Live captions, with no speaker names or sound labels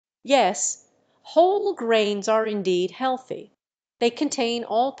Yes, whole grains are indeed healthy. They contain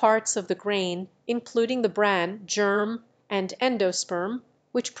all parts of the grain, including the bran, germ, and endosperm,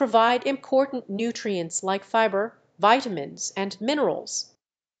 which provide important nutrients like fiber, vitamins, and minerals.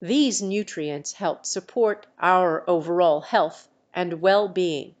 These nutrients help support our overall health and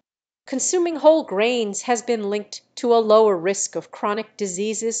well-being. Consuming whole grains has been linked to a lower risk of chronic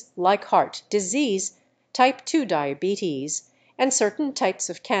diseases like heart disease, type 2 diabetes, and certain types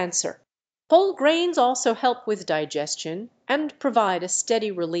of cancer. Whole grains also help with digestion and provide a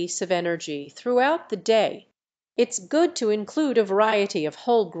steady release of energy throughout the day. It's good to include a variety of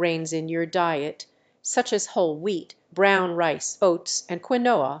whole grains in your diet, such as whole wheat, brown rice, oats, and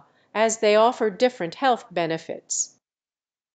quinoa, as they offer different health benefits.